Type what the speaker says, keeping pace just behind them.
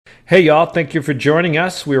Hey, y'all. Thank you for joining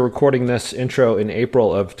us. We're recording this intro in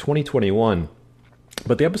April of 2021.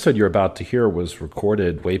 But the episode you're about to hear was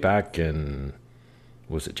recorded way back in,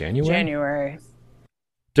 was it January? January.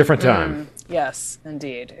 Different time. Yes,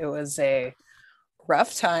 indeed. It was a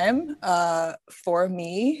rough time for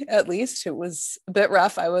me, at least. It was a bit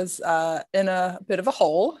rough. I was in a bit of a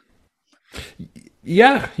hole.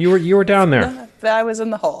 Yeah, you were down there. I was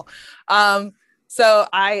in the hole. So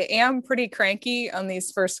I am pretty cranky on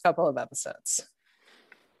these first couple of episodes.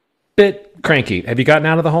 Bit cranky. Have you gotten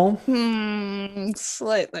out of the hole?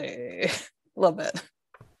 Slightly. A little bit.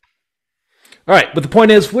 All right, but the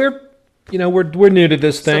point is we're new to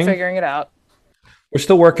this Still thing. figuring it out. We're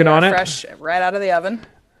still working on it. Fresh right out of the oven.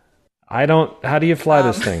 How do you fly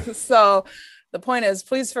this thing? So the point is,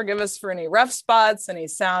 please forgive us for any rough spots, any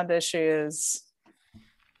sound issues.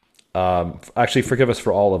 Actually, forgive us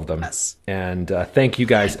for all of them. Yes. And thank you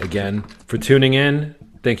guys again for tuning in.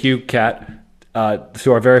 Thank you, Kat,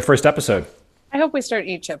 to our very first episode. I hope we start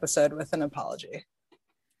each episode with an apology.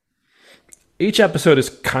 Each episode is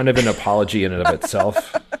kind of an apology in and of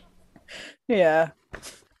itself. Yeah.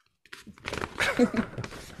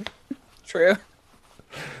 True.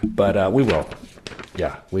 But we will.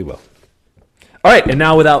 Yeah, we will. All right, and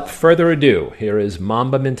now without further ado, here is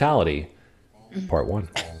Mamba Mentality, Part 1.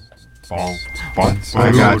 I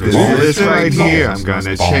got this list right here. I'm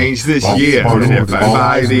gonna change this year. And if I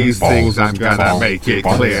buy these things, I'm gonna make it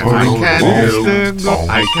clear. I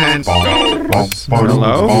can't go.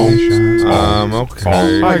 Hello?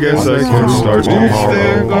 Okay. I guess I can start.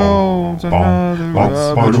 There goes another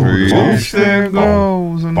rubber tree. There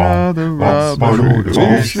goes another rubber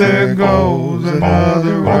tree. There goes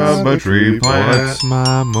another rubber tree plant. What's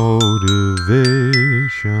my motivation?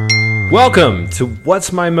 Welcome to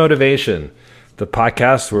What's My Motivation, the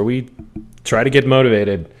podcast where we try to get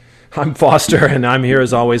motivated. I'm Foster, and I'm here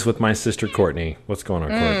as always with my sister Courtney. What's going on,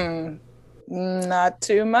 Courtney? Not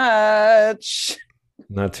too much.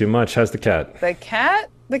 Not too much. How's the cat? The cat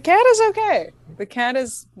is okay. The cat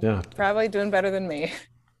is Yeah. probably doing better than me.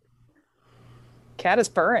 Cat is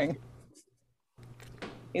purring.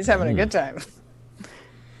 He's having a good time.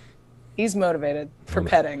 He's motivated for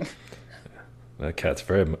petting. That cat's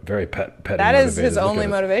very, very petting. That is motivated. his Look only at it.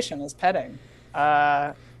 motivation, is petting.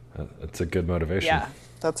 It's a good motivation. Yeah,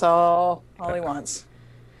 that's all he wants.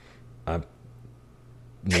 Me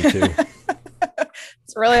too.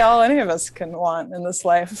 It's really all any of us can want in this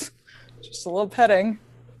life. Just a little petting.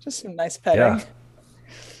 Just some nice petting. Yeah.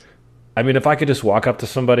 I mean, if I could just walk up to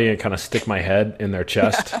somebody and kind of stick my head in their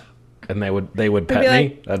chest, and they would pet Be me,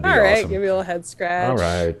 like, that'd be all right, awesome. give you a little head scratch. All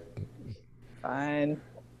right. Fine.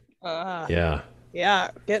 Yeah. Yeah,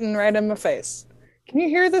 getting right in my face. Can you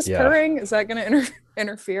hear this Yeah. purring? Is that going to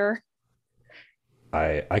interfere?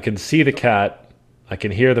 I can see the cat. I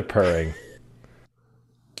can hear the purring.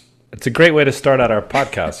 It's a great way to start out our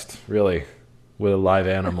podcast, really, with a live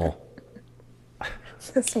animal.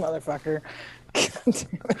 This motherfucker. God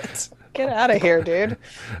damn it. Get out of here, dude.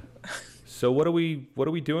 So what are we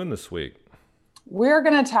doing this week? We're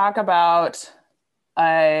going to talk about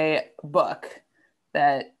a book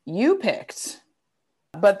that you picked,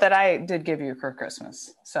 but that I did give you for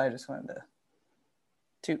Christmas. So I just wanted to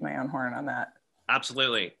toot my own horn on that.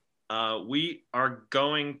 Absolutely. We are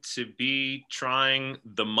going to be trying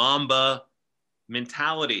the Mamba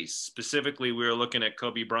Mentality. Specifically, we are looking at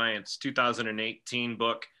Kobe Bryant's 2018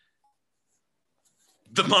 book,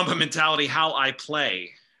 The Mamba Mentality, How I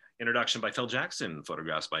Play. Introduction by Phil Jackson,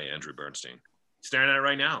 photographs by Andrew Bernstein. Staring at it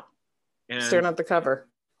right now. And, Staring at the cover.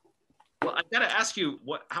 well, I got to ask you,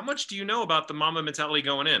 how much do you know about the Mamba Mentality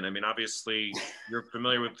going in? I mean, obviously, you're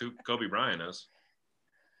familiar with who Kobe Bryant is.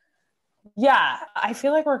 Yeah, I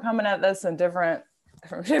feel like we're coming at this in different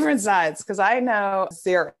sides, because I know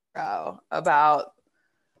zero about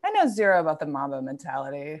the Mamba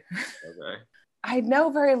Mentality. Okay. I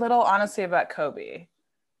know very little, honestly, about Kobe.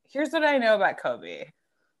 Here's what I know about Kobe.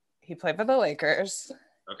 He played for the Lakers.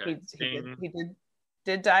 Okay. He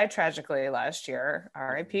did die tragically last year.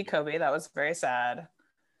 R.I.P. Kobe. That was very sad.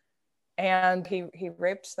 And he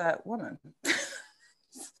raped that woman.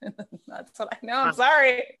 That's what I know. I'm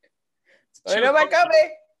sorry. That's what I know about Kobe.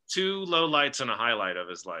 Two lowlights and a highlight of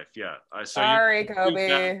his life. Yeah. Sorry, two Kobe.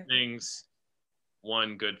 bad things,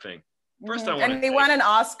 one good thing. First, I want and he won an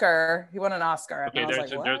Oscar. He won an Oscar. Okay, and I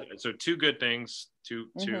was like, what? so two good things, two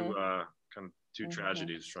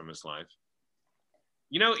tragedies from his life.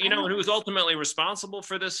 You know who was ultimately responsible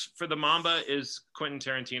for the Mamba is Quentin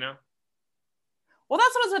Tarantino. Well,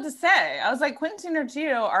 that's what I was about to say. I was like, Quentin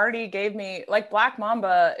Tarantino already gave me, like, Black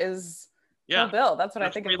Mamba is Yeah. Kill Bill. That's what I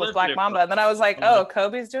That's think where of he with lived Black it Mamba. from. And then I was like, oh,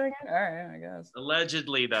 Kobe's doing it? All right, I guess.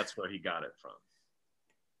 Allegedly, that's where he got it from.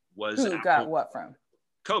 Who got what from?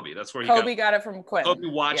 Kobe. That's where he Kobe got it from Quentin. Kobe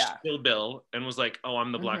watched Yeah. Kill Bill and was like, oh,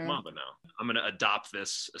 I'm the Black Mhm. Mamba now. I'm going to adopt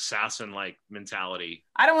this assassin-like mentality.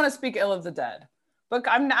 I don't want to speak ill of the dead, but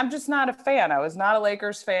I'm just not a fan. I was not a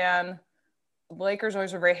Lakers fan. The Lakers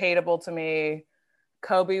always were very hateable to me.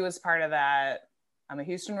 Kobe was part of that. I'm a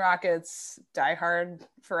Houston Rockets diehard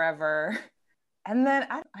forever. And then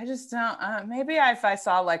I just don't, maybe if I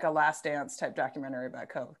saw like a Last Dance type documentary about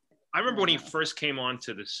Kobe. I remember when he first came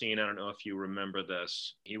onto the scene. I don't know if you remember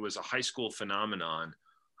this. He was a high school phenomenon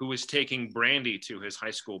who was taking Brandy to his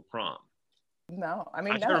high school prom. No, I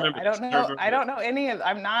mean, I no, remember I this. don't I know. remember I don't know any of,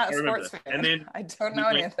 I'm not a remember sports this. fan. And then I don't he know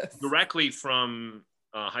any went of this. directly from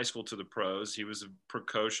high school to the pros. He was a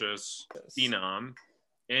precocious phenom.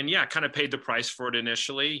 And yeah, kind of paid the price for it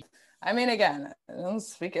initially. I mean, again, I don't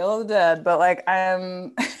speak ill of the dead, but like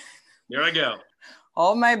I'm Here I go.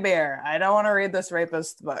 hold my beer. I don't want to read this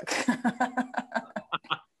rapist book.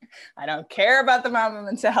 I don't care about the Mamba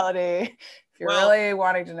mentality. If you're really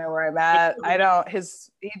wanting to know where I'm at, I don't. He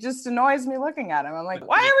just annoys me looking at him. I'm like,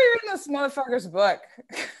 why are we reading this motherfucker's book?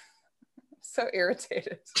 I'm so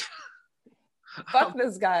irritated. Fuck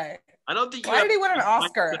this guy. I don't think. Why did he win an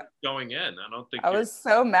Oscar? Going in, I don't think. I was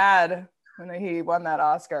so mad when he won that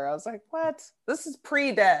Oscar. I was like, what? This is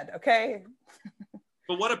pre-dead, okay?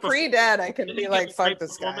 But what a pre-dead, I could be like, fuck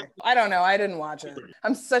this guy. I don't know. I didn't watch it.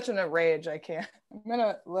 I'm such in a rage. I can't.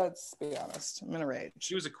 Let's be honest. I'm in a rage.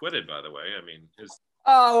 She was acquitted, by the way. I mean,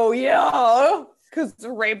 oh yeah, because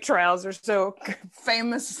the rape trials are so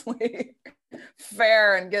famously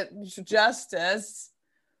fair and get justice.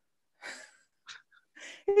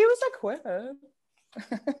 He was acquitted.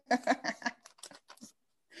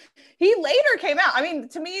 He later came out. I mean,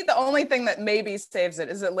 to me, the only thing that maybe saves it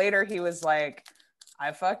is that later he was like,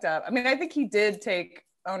 I fucked up. I mean, I think he did take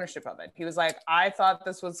ownership of it. He was like, I thought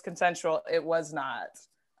this was consensual. It was not.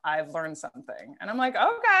 I've learned something. And I'm like,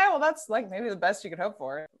 okay, well, that's like maybe the best you could hope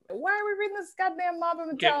for. Why are we reading this goddamn Mamba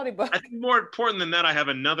mentality book? I think more important than that, I have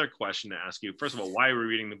another question to ask you. First of all, why are we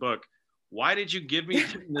reading the book? Why did you give me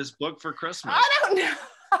this book for Christmas? I don't know.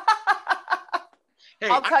 Hey,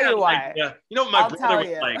 I'll tell you why. You know, my brother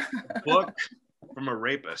was like, a book from a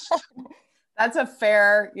rapist. That's a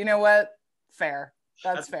fair, you know what? Fair.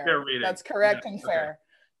 That's fair. Fair reading. That's correct and fair. Okay.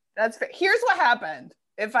 That's fair. Here's what happened.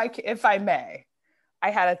 If I may, I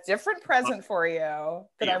had a different present for you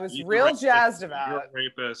that I was real jazzed about. You're a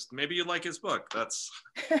rapist. Maybe you like his book. That's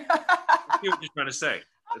what you're trying to say.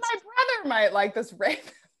 Well, my brother might like this rape.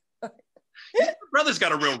 Your brother's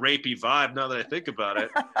got a real rapey vibe now that I think about it.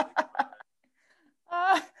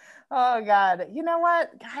 Oh God. You know what?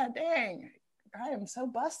 God dang. I am so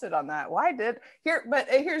busted on that.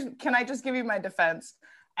 Here's, can I just give you my defense?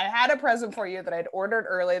 I had a present for you that I'd ordered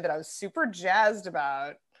early that I was super jazzed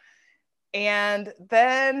about. And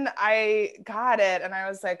then I got it and I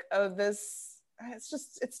was like, oh,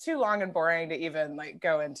 it's too long and boring to even like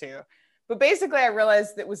go into. But basically I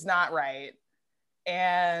realized it was not right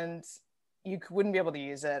and you wouldn't be able to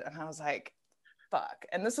use it. And I was like, fuck.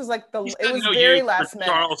 And this was like it was very last minute.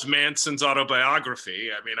 Charles Manson's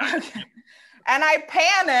autobiography. I mean, okay. And I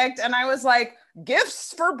panicked and I was like,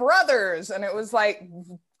 gifts for brothers. And it was like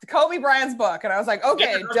Kobe Bryant's book. And I was like,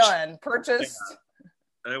 okay, done. Purchased.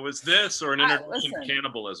 Yeah. It was this or an introduction to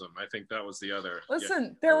cannibalism. I think that was the other.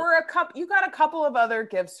 Listen, there were you got a couple of other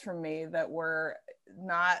gifts from me that were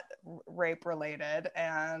not rape related.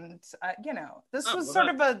 And, this was sort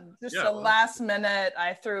of a last minute,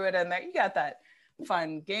 I threw it in there. You got that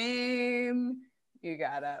fun game. You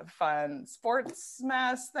got a fun sports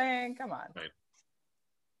mess thing. Come on. Right.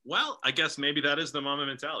 Well, I guess maybe that is the Mamba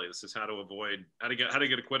mentality. This is how to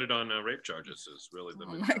get acquitted on rape charges is really the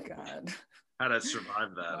mentality. My God. How to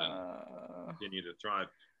survive that and continue to thrive.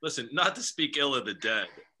 Listen, not to speak ill of the dead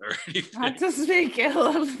or anything. Not to speak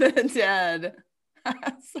ill of the dead.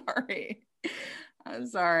 I'm sorry.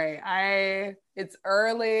 It's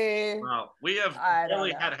early. Wow. We have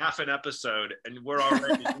only had half an episode and we've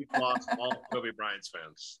lost all Kobe Bryant's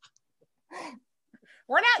fans.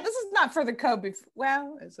 This is not for the Kobe.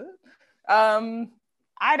 Well, is it?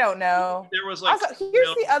 I don't know. There was like, also,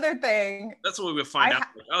 here's the other thing. That's what we would find out.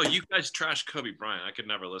 Like, oh, you guys trash Kobe Bryant. I could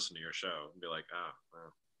never listen to your show and be like, oh.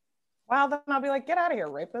 Well, then I'll be like, get out of here,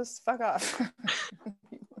 rapist. Fuck off.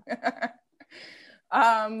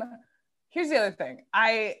 Here's the other thing.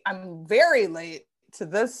 I'm very late to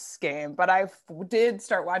this game, but I did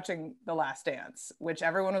start watching The Last Dance, which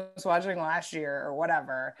everyone was watching last year or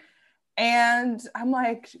whatever. And I'm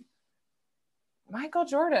like, Michael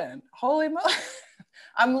Jordan, holy moly.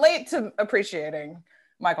 I'm late to appreciating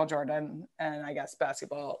Michael Jordan and I guess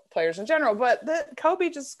basketball players in general, but Kobe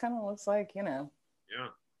just kind of looks like, Yeah.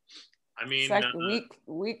 I mean,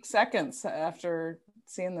 weak seconds after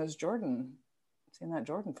seeing that Jordan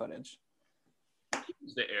footage.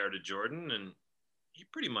 He's the heir to Jordan, and he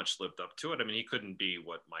pretty much lived up to it. I mean, he couldn't be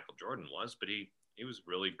what Michael Jordan was, but he was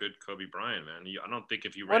really good Kobe Bryant, man. I don't think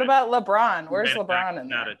if you what about LeBron? Where's LeBron in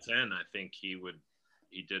there? Out of 10, I think he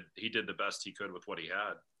did the best he could with what he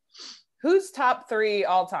had. Who's top 3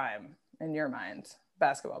 all time in your mind,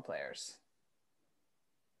 basketball players?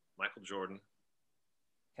 Michael Jordan.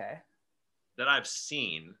 Okay. That I've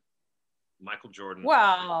seen, Michael Jordan.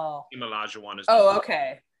 Wow. Hakeem Olajuwon is. Oh,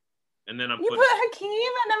 okay. And then you put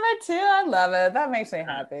Hakeem at number 2. I love it. That makes me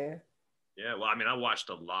happy. Yeah. Well, I mean, I watched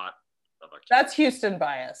a lot of Hakeem. That's Houston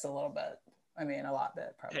bias a little bit. I mean, a lot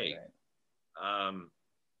bit probably. Hey, right?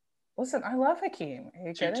 Listen, I love Hakeem. Are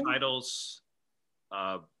you 2 kidding? titles.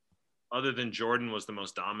 Other than Jordan was the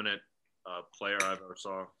most dominant player I've ever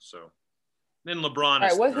saw. So then LeBron.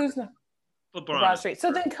 All right, who's LeBron Street?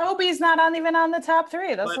 So then Kobe's not even on the top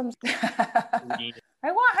 3. That's what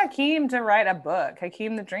I want Hakeem to write a book.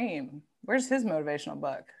 Hakeem the Dream. Where's his motivational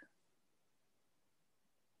book?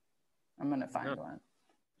 I'm gonna find one.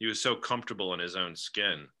 He was so comfortable in his own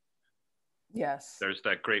skin. Yes. There's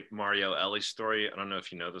that great Mario Elie story. I don't know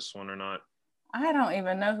if you know this one or not. I don't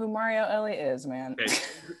even know who Mario Elie is, man. Okay.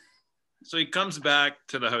 So he comes back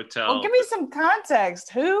to the hotel. Well, give me some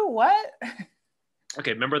context. Who? What?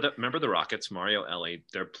 Okay, remember the Rockets, Mario Elie.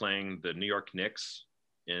 They're playing the New York Knicks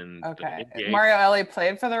in the NBA. Mario Elie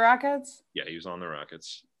played for the Rockets? Yeah, he was on the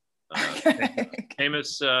Rockets. Okay.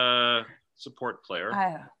 Famous support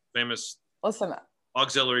player. Famous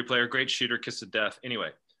auxiliary player, great shooter, kiss of death. Anyway,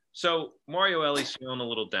 so Mario Elie's feeling a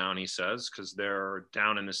little down, he says, because they're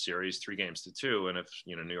down in the series 3-2, and if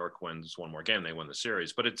New York wins one more game, they win the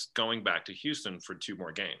series. But it's going back to Houston for 2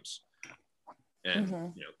 more games,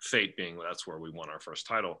 and fate being that's where we won our first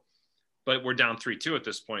title. But we're down 3-2 at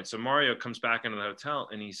this point. So Mario comes back into the hotel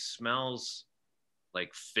and he smells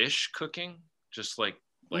like fish cooking, just like.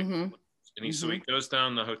 And so he goes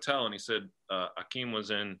down the hotel and he said Hakeem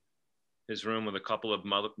was in his room with a couple of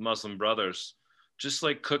Muslim brothers, just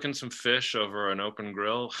like cooking some fish over an open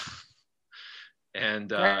grill. And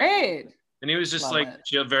great. And he was just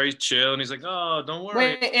chill, very chill. And he's like, "Oh, don't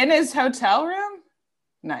worry." Wait, in his hotel room?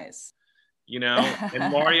 Nice.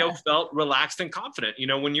 And Mario felt relaxed and confident.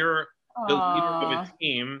 When you're the leader of a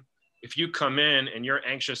team, if you come in and you're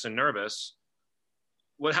anxious and nervous,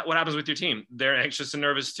 what happens with your team? They're anxious and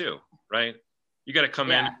nervous too, right? You got to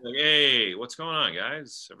come in and be like, "Hey, what's going on,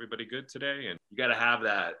 guys? Everybody good today?" And you got to have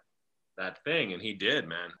that thing, and he did,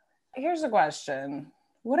 man. Here's a question: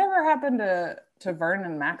 whatever happened to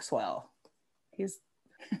Vernon Maxwell? He's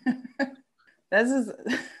you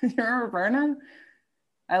remember Vernon?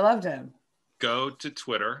 I loved him. Go to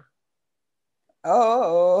Twitter.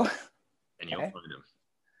 Oh. And you'll find him.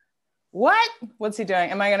 What? What's he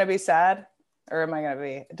doing? Am I going to be sad? Or am I going to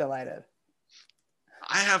be delighted?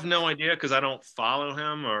 I have no idea because I don't follow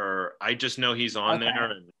him, or I just know he's on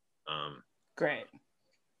there. And, great.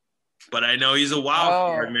 But I know he's a wild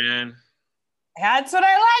card, man. That's what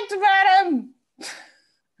I liked about him.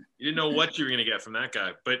 You didn't know what you were going to get from that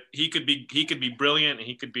guy, but he could be brilliant, and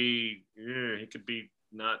he could be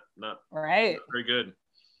not right. Very good.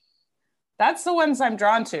 That's the ones I'm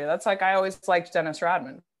drawn to. That's like I always liked Dennis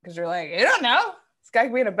Rodman because you're like, you don't know. This guy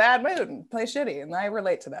could be in a bad mood and play shitty, and I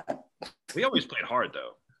relate to that. We always played hard,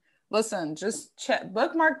 though. Listen, just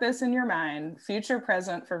bookmark this in your mind. Future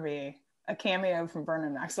present for me, a cameo from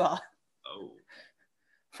Vernon Maxwell. Oh.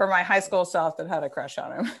 For my high school self that had a crush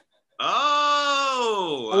on him.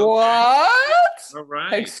 Oh. Okay. What? All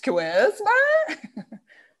right. Excuse me?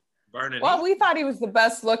 Vernon. Well, we thought he was the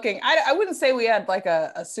best looking. I wouldn't say we had like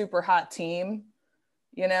a super hot team,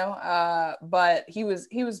 but he's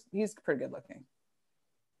pretty good looking.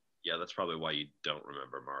 Yeah, that's probably why you don't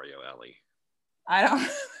remember Mario Elie. I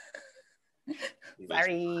don't.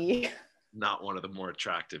 Sorry. Not one of the more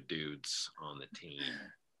attractive dudes on the team.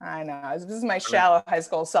 I know. This is my shallow high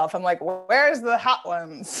school self. I'm like, where's the hot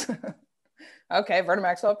ones? Okay, Vernon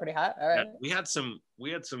Maxwell, pretty hot. All right. Yeah, we had some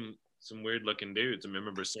weird looking dudes. I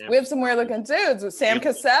remember Sam. We have some weird looking dudes with Sam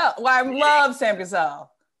Cassell. Well, I love Sam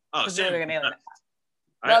Cassell. Oh, Sam.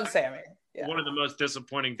 Love Sammy. Yeah. One of the most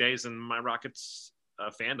disappointing days in my Rockets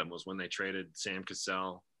fandom was when they traded Sam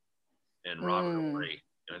Cassell and Robert Horry.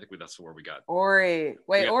 And I think that's where we got Horry.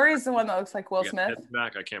 Wait, Horry's the one that looks like Will Smith?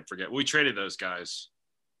 Back, I can't forget. We traded those guys.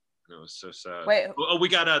 And it was so sad. Wait. Oh, we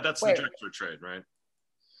got that's the Drexler trade, right?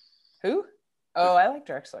 Who? Oh, I like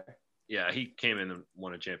Drexler. Yeah, he came in and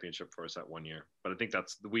won a championship for us that one year. But I think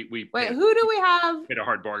that's we Wait, paid, who do we have? paid a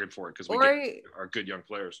hard bargain for it because we Ori. get our good young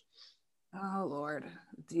players. Oh Lord,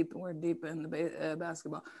 we're deep in the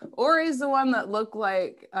basketball. Ori's the one that looked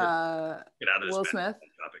like Get out of this Will Smith.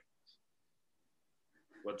 topic.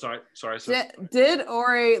 What? Sorry. Did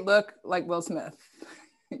Ori look like Will Smith?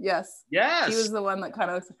 Yes. Yes. He was the one that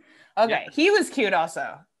kind of. Okay, he was cute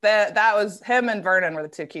also. That was him and Vernon were the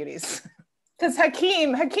two cuties. Because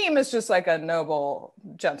Hakeem is just like a noble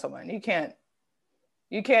gentleman. You can't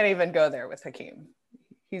even go there with Hakeem.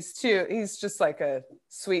 He's just like a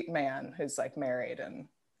sweet man who's like married and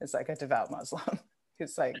is like a devout Muslim.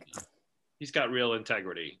 He's got real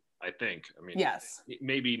integrity, I think. I mean, yes,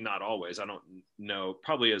 maybe not always. I don't know.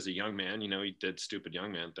 Probably as a young man, he did stupid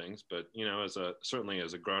young man things, but certainly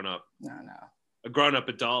as a grown up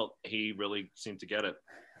adult, he really seemed to get it.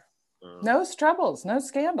 No troubles, no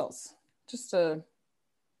scandals. Just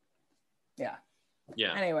yeah.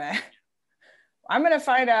 Anyway, I'm going to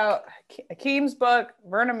find out Hakeem's book,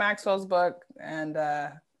 Vernon Maxwell's book, and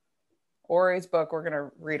Ori's book. We're going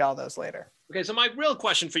to read all those later. Okay, so my real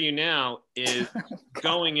question for you now is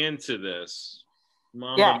going into this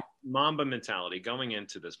Mamba mentality,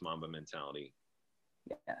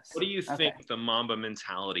 Yes. What do you think the Mamba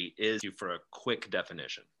mentality is for a quick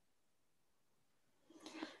definition?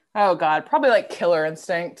 Oh, God, probably like killer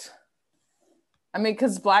instinct. I mean,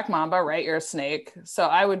 because Black Mamba, right? You're a snake. So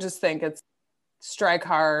I would just think it's strike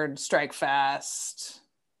hard, strike fast.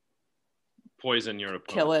 Poison your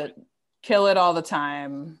opponent. Kill it all the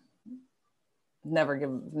time.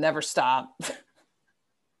 Never stop.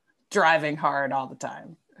 Driving hard all the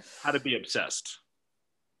time. How to be obsessed.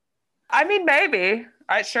 I mean, maybe.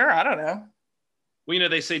 I don't know. Well,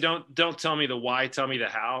 they say don't tell me the why, tell me the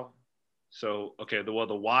how. So, okay, the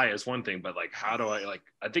why is one thing, but like, how do I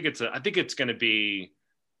I think it's going to be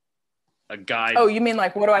a guide. Oh, you mean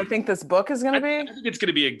like, what do I think this book is going to be? I think it's going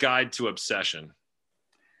to be a guide to obsession.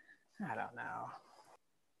 I don't know.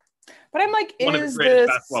 But I'm like, one of the greatest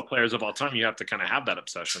basketball players of all time, you have to kind of have that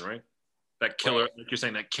obsession, right? That killer, like you're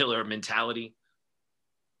saying, that killer mentality.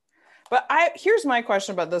 But here's my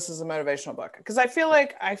question about this as a motivational book, because I feel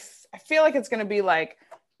like it's going to be like,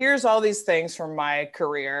 here's all these things from my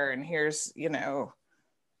career, and here's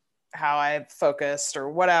how I focused or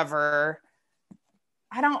whatever.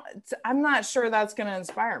 I'm not sure that's going to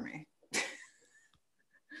inspire me.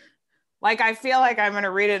 Like, I feel like I'm going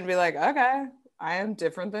to read it and be like, okay, I am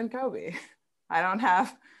different than Kobe. I don't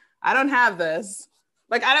have this.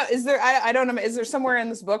 Like, I don't know. Is there somewhere in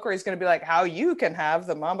this book where he's going to be like, how you can have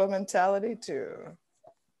the Mamba mentality too?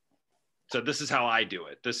 So this is how I do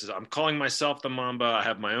it. I'm calling myself the Mamba. I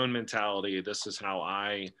have my own mentality. This is how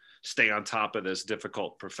I stay on top of this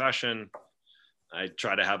difficult profession. I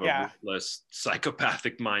try to have a ruthless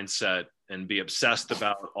psychopathic mindset and be obsessed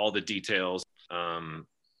about all the details.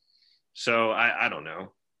 So I don't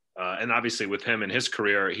know. And obviously with him and his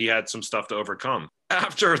career, he had some stuff to overcome.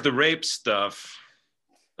 After the rape stuff,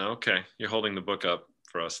 okay, you're holding the book up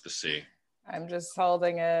for us to see. I'm just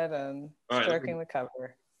holding it and stroking the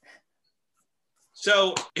cover.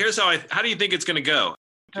 So here's how do you think it's going to go?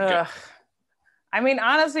 I mean,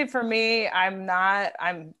 honestly, for me,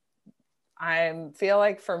 I feel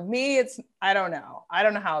like for me, I don't know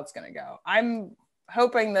how it's going to go. I'm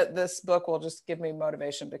hoping that this book will just give me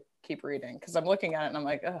motivation to keep reading, because I'm looking at it and I'm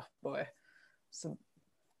like, oh boy, this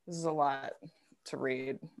is a lot to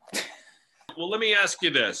read. Well, let me ask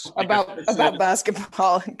you this. about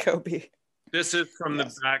basketball and Kobe. This is from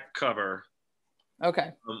the back cover.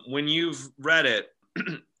 Okay. When you've read it,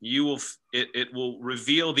 it will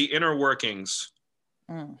reveal the inner workings.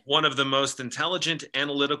 One of the most intelligent,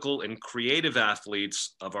 analytical, and creative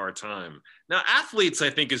athletes of our time. Now, athletes, I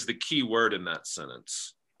think, is the key word in that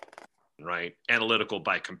sentence, right? Analytical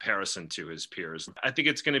by comparison to his peers. I think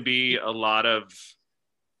it's going to be a lot of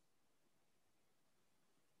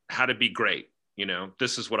how to be great.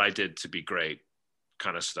 This is what I did to be great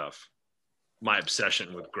kind of stuff. My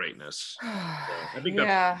obsession with greatness. So I think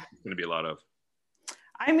that's going to be a lot of.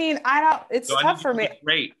 I mean, it's tough for me.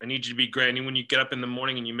 Great. I need you to be great. And when you get up in the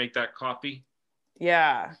morning and you make that coffee,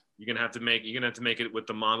 you're gonna have to make it with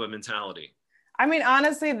the Mamba mentality. I mean,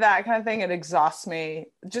 honestly, that kind of thing, it exhausts me.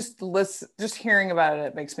 Just hearing about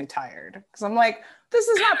it makes me tired, because I'm like, this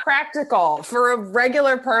is not practical for a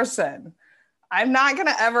regular person. I'm not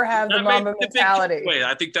gonna ever have the Mamba mentality.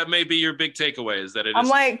 I think that may be your big takeaway, is that I'm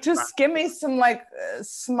like, just give me some like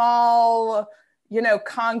small,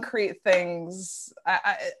 concrete things.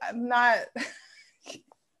 I'm not.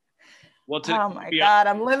 Well, oh my God,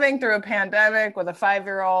 I'm living through a pandemic with a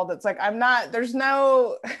 5-year-old. It's like, there's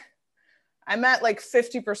no, I'm at like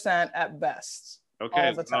 50% at best. Okay.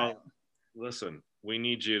 All the time. Well, listen, we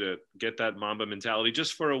need you to get that Mamba mentality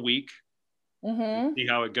just for a week. Mm-hmm. See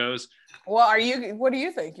how it goes. Well, what do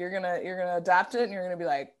you think? You're gonna adopt it and you're gonna be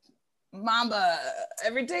like Mamba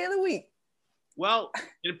every day of the week. Well,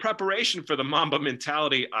 in preparation for the Mamba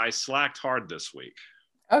mentality, I slacked hard this week.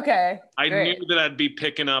 Okay. I great. knew that I'd be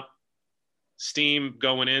picking up steam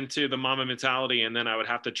going into the Mamba mentality, and then I would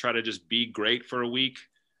have to try to just be great for a week.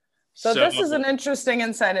 So this is an interesting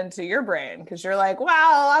insight into your brain, because you're like,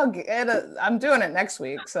 well, I'm doing it next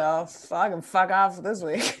week, so I can fuck off this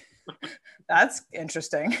week. That's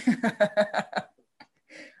interesting.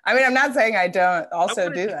 I mean, I'm not saying I don't also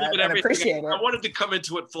do that and appreciate it. I wanted to come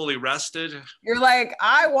into it fully rested. You're like,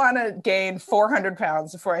 I want to gain 400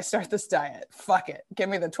 pounds before I start this diet. Fuck it. Give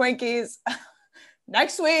me the Twinkies.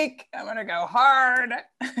 Next week, I'm going to go hard.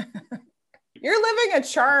 You're living a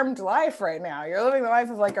charmed life right now. You're living the life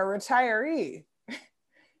of like a retiree.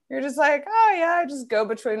 You're just like, oh yeah, I just go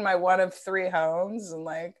between my one of 3 homes and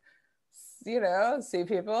like, see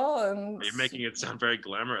people. And you're making it sound very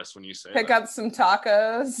glamorous when you say pick up some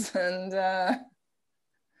tacos. And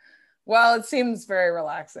well, it seems very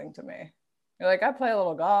relaxing to me. You're like, I play a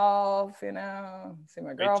little golf, see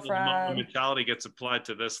my girlfriend. The mentality gets applied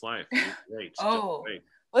to this life. Wait, oh,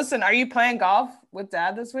 listen, are you playing golf with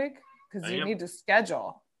Dad this week? Because you need to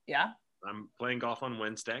schedule. Yeah. I'm playing golf on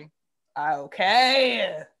Wednesday.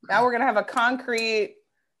 Okay. Now we're gonna have a concrete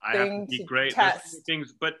I thing have to be to great. test.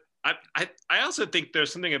 Things, but I also think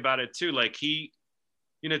there's something about it too. Like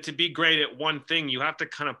to be great at one thing, you have to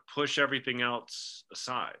kind of push everything else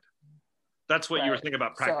aside. That's what you were thinking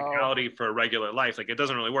about practicality for a regular life. Like it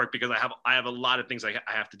doesn't really work because I have a lot of things I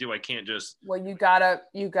have to do. I can't just. Well, you gotta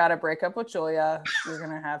break up with Julia. You're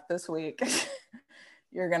gonna have this week.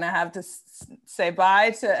 You're gonna have to say bye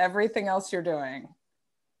to everything else you're doing.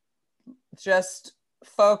 Just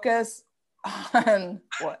focus on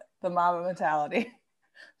the Mamba mentality,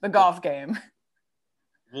 the golf game.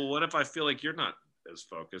 Well, what if I feel like you're not as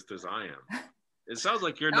focused as I am? It sounds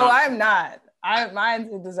like you're not. No, I'm not.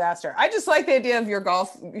 Mine's a disaster. I just like the idea of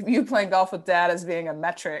you playing golf with Dad as being a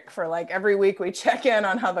metric for like every week we check in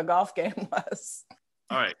on how the golf game was.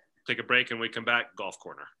 All right, take a break and we come back. Golf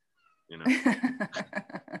corner.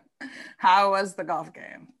 How was the golf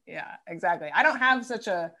game? Yeah, exactly. I don't have such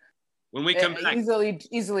a when we come back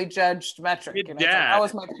easily judged metric. Dad, like, how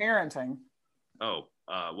was my parenting? Oh,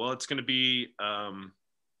 well, it's going to be. I'm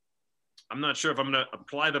not sure if I'm going to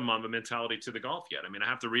apply the Mamba mentality to the golf yet. I mean, I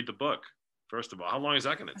have to read the book first of all. How long is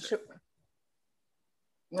that going to take?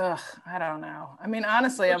 I don't know. I mean,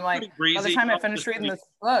 honestly, I'm like, by the time I finish reading this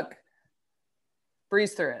book,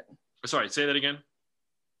 breeze through it. Sorry, say that again.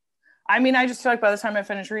 I mean, I just feel like by the time I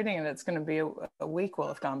finish reading it, it's going to be a week will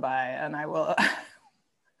have gone by, and I will.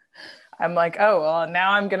 I'm like, oh well,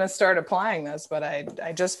 now I'm going to start applying this, but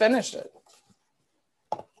I just finished it.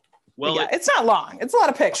 Well, yeah, it's not long. It's a lot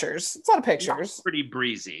of pictures. It's pretty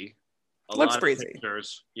breezy. Looks breezy.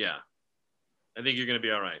 Pictures. Yeah, I think you're going to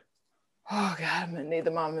be all right. Oh God, I'm going to need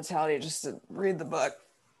the Mamba mentality just to read the book,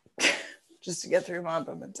 just to get through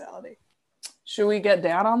Mamba mentality. Should we get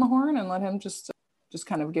down on the horn and let him just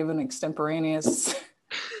kind of give an extemporaneous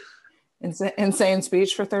insane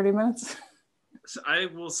speech for 30 minutes? So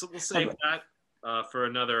we'll save that for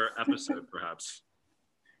another episode, perhaps.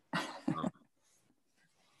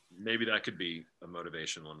 Maybe that could be a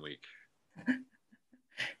motivation one week.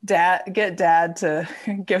 Get Dad to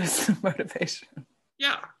give us some motivation.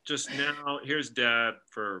 Yeah, just now, here's Dad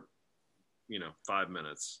for, 5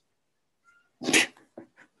 minutes.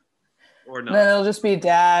 Or not. Then it'll just be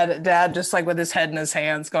Dad just like with his head in his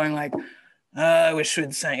hands going like, I wish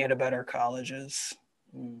we'd sent you to better colleges.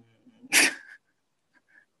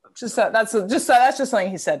 That's just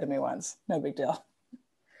something he said to me once. No big deal.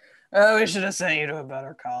 Oh, we should have sent you to a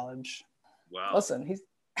better college. Wow. Listen, he's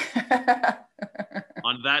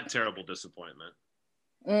on that terrible disappointment.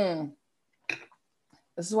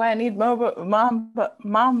 This is why I need Mamba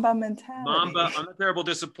mentality. Mamba, on the terrible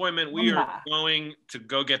disappointment, we are going to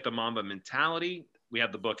go get the Mamba mentality. We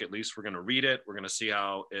have the book, at least we're going to read it. We're going to see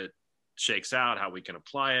how it shakes out, how we can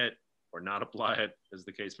apply it or not apply it, as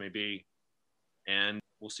the case may be. And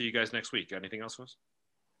we'll see you guys next week. Got anything else for us?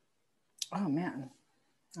 Oh, man.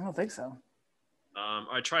 I don't think so. All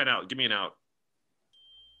right, try it out. Give me an out.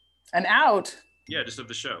 An out? Yeah, just of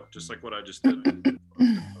the show. Just like what I just did.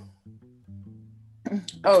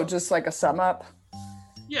 Oh, just like a sum up?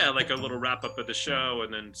 Yeah, like a little wrap up of the show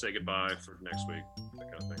and then say goodbye for next week. That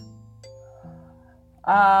kind of thing.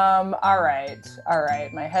 All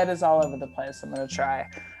right. My head is all over the place. I'm going to try.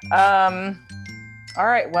 All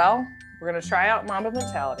right, well, we're going to try out Mamba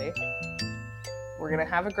mentality. We're going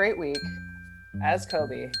to have a great week as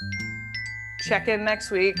Kobe. Check in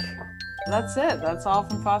next week. That's it. That's all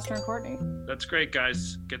from Foster and Courtney. That's great,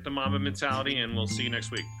 guys. Get the Mamba mentality, and we'll see you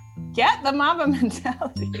next week. Get the Mamba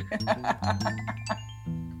mentality.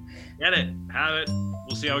 Get it. Have it.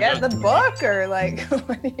 We'll see how it Get goes. the book, or like,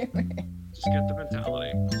 what do you mean? Just get the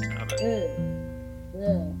mentality. Just have it.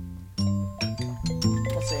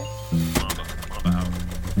 We'll see. Mamba out.